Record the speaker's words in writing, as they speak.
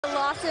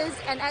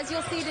differences, and as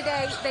you'll see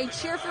today, they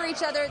cheer for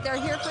each other,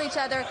 they're here for each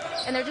other,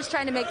 and they're just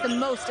trying to make the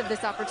most of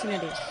this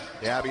opportunity.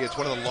 Yeah, Abby, it's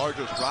one of the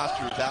largest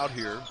rosters out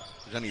here.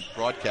 If there's any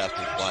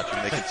broadcasters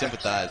watching, they can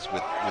sympathize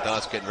with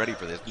us getting ready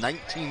for this.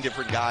 19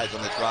 different guys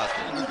on this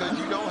roster. Because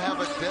you don't have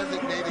a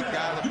designated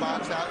guy to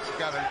box out. You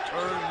got to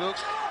turn, look,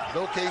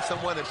 locate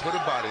someone and put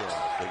a body on.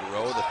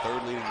 Figueroa, the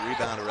third leading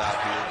rebounder out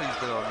here. He's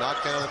been on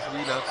knockdown a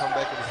three, now come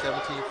back with a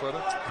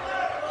 17-footer.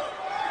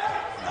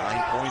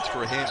 9 points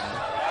for him.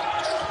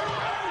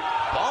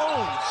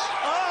 Bones!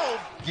 Oh!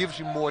 Gives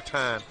you more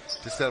time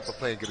to set up a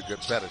play and get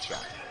a better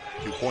shot.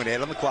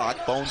 2.8 on the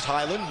clock. Bones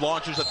Hyland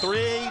launches a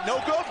three.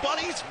 No good,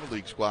 buddies.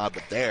 League squad,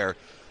 but there,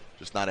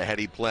 just not a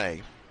heady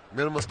play.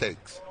 Minimal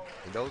mistakes.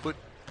 And those put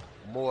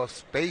more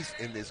space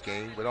in this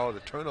game with all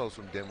the turnovers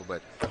from Denver,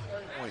 but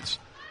points.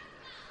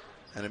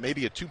 And it may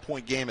be a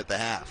 2-point game at the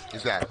half.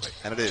 Exactly.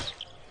 And it is.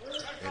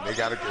 And they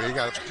got a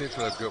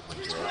potential of good one,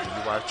 Joe. When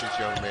you watch this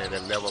young man,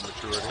 that level of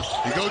maturity.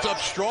 He goes up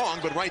strong,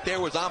 but right there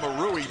was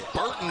Amarui.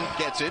 Burton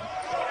gets it.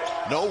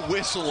 No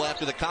whistle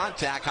after the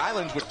contact.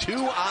 Hyland's with 2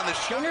 on the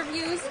shot.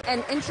 Interviews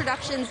and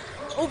introductions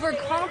over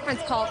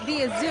conference call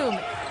via Zoom.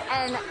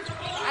 And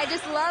I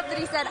just love that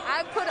he said,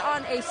 I put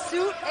on a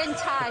suit and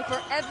tie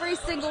for every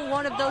single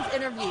one of those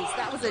interviews.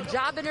 That was a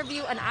job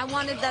interview, and I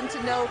wanted them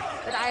to know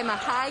that I am a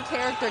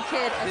high-character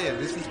kid. Yeah,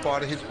 this is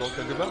part of his growth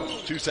and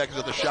development. 2 seconds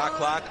of the shot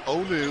clock.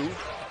 Oh, no.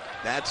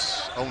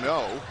 That's oh,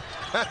 no.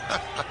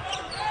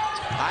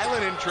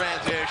 Hyland in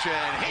transition.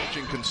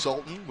 Coaching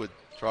consultant with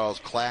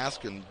Charles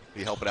Klask and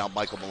be helping out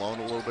Michael Malone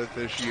a little bit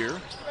this year.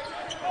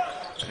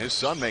 And his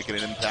son making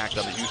an impact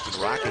on the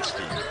Houston Rockets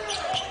team.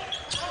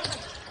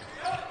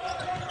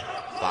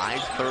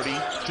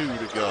 5:32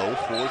 to go,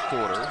 fourth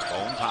quarter.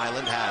 Bones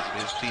Hyland has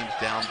it. His team's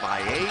down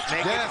by 8.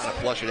 I'm going to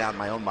flush it out in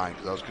my own mind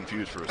because I was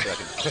confused for a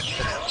second.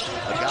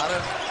 Agata,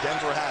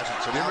 Denver has it.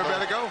 So Denver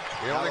better go.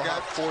 They only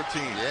got 14.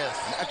 Yes.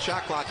 And that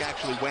shot clock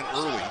actually went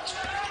early.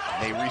 And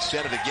they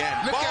reset it again.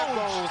 Look at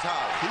Bones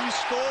Hyland. He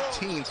scored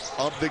 18th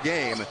of the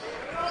game.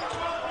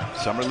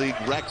 Summer League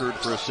record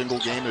for a single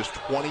game is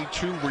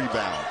 22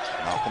 rebounds.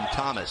 Malcolm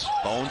Thomas.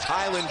 Bones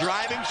Hyland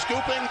driving,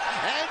 scooping,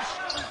 and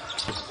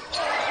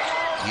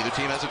either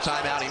team has a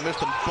timeout. He missed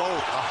them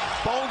both.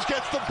 Bones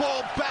gets the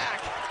ball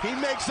back. He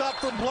makes up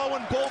for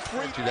blowing both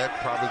free. That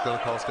probably going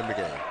to cost him the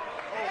game.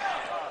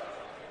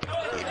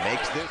 He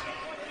makes this.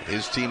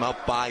 His team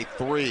up by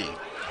 3.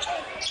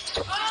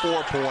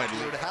 4-point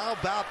lead. How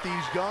about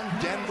these young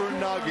Denver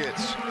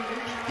Nuggets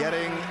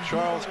getting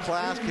Charles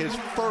Klask his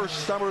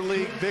first Summer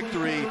League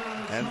victory,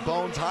 and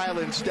Bones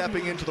Hyland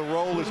stepping into the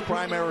role as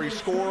primary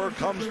scorer,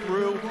 comes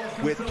through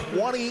with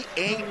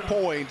 28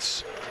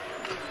 points,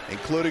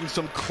 including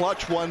some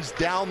clutch ones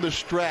down the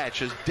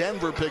stretch as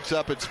Denver picks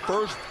up its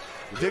first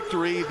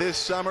victory this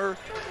summer.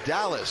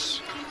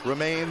 Dallas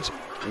remains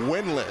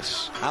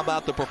winless. How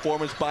about the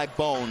performance by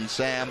Bones,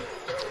 Sam?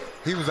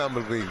 He was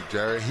unbelievable,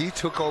 Jared. He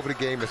took over the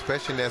game,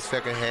 especially in that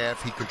second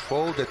half. He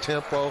controlled the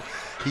tempo.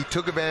 He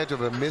took advantage of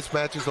the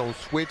mismatches on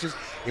switches.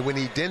 And when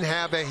he didn't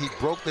have that, he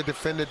broke the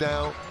defender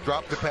down,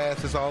 dropped the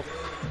passes off.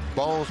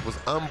 Bones was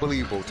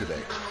unbelievable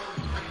today.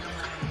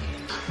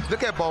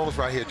 Look at Bones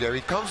right here, Jerry.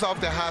 He comes off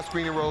that high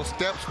screening roll,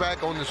 steps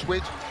back on the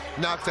switch,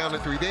 knocks down the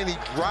 3. Then he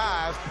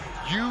drives,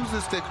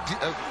 uses the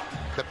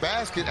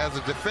basket as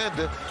a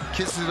defender,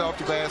 kisses it off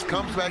the glass,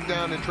 comes back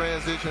down in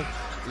transition,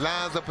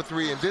 lines up a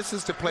 3. And this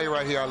is the play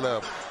right here I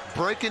love.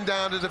 Breaking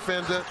down the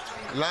defender,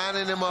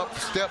 lining him up,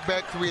 step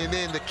back 3, and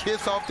then the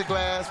kiss off the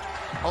glass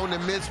on the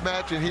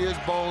mismatch. And here's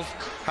Bones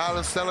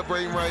Hyland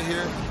celebrating right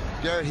here.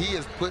 Jared, he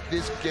has put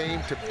this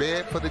game to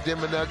bed for the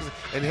Denver Nuggets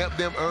and helped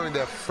them earn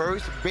their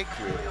first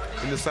victory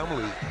in the Summer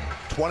League.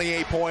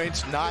 28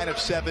 points, 9 of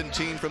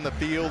 17 from the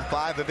field,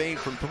 5 of 8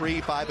 from 3,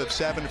 5 of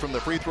 7 from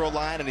the free throw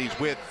line, and he's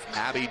with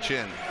Abby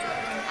Chin.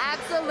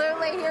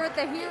 Absolutely, here with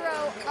the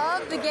hero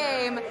of the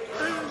game,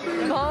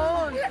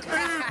 Bones.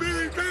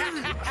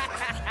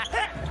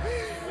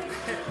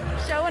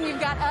 Showing you've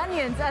got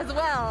onions as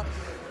well.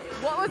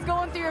 What was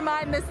going through your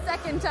mind the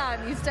second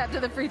time you stepped to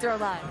the free throw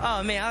line?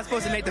 Oh man, I was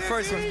supposed to make the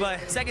first ones, but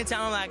second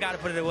time I'm like, I gotta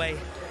put it away.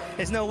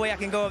 There's no way I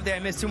can go up there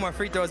and miss 2 more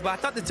free throws. But I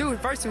thought the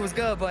first two was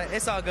good, but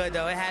it's all good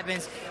though. It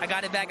happens. I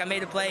got it back. I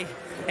made a play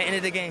and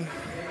ended the game.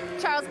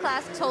 Charles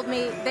Klask told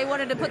me they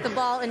wanted to put the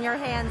ball in your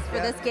hands for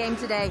this game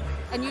today,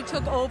 and you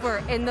took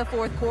over in the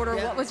fourth quarter.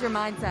 What was your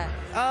mindset?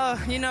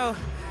 You know,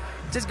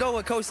 just go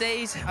with Coach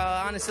says.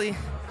 Honestly,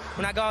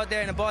 when I go out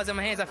there and the ball's in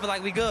my hands, I feel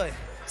like we good.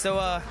 So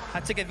I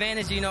took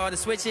advantage, you know, of the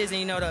switches and,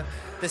 you know,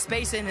 the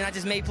spacing, and I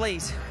just made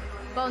plays.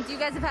 Bones, you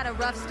guys have had a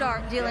rough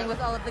start dealing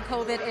with all of the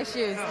COVID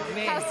issues.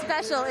 Oh, how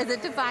special is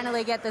it to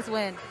finally get this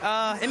win?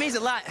 It means a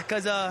lot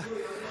because I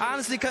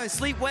honestly couldn't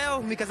sleep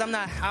well because I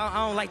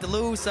don't like to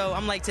lose. So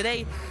I'm like,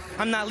 today,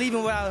 I'm not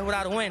leaving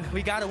without a win.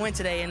 We got to win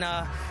today, and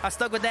I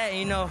stuck with that. And,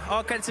 you know,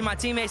 all credit to my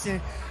teammates, and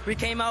we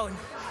came out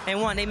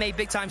and won. They made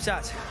big-time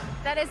shots.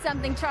 That is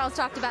something Charles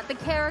talked about, the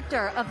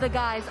character of the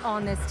guys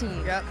on this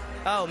team. Yep.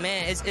 Oh,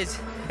 man, it's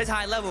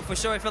high level for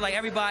sure. I feel like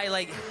everybody,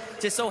 like,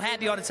 just so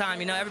happy all the time.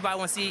 You know, everybody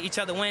wants to see each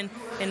other win.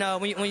 And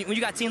when you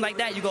got a team like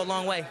that, you go a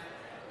long way.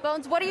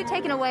 Bones, what are you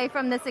taking away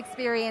from this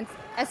experience,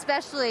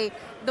 especially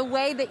the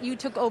way that you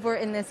took over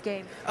in this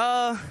game?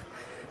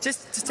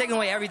 Just taking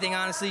away everything,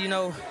 honestly. You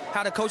know,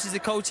 how the coaches are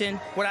coaching,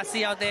 what I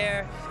see out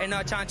there, and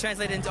trying to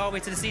translate it all the way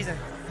to the season.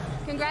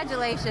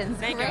 Congratulations.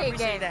 Thank you. I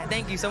appreciate that.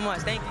 Thank you so much.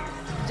 Thank you.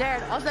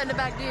 Jared, I'll send it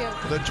back to you.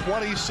 The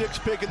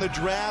 26th pick in the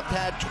draft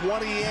had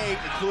 28,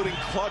 including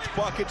clutch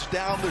buckets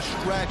down the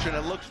stretch, and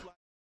it looks like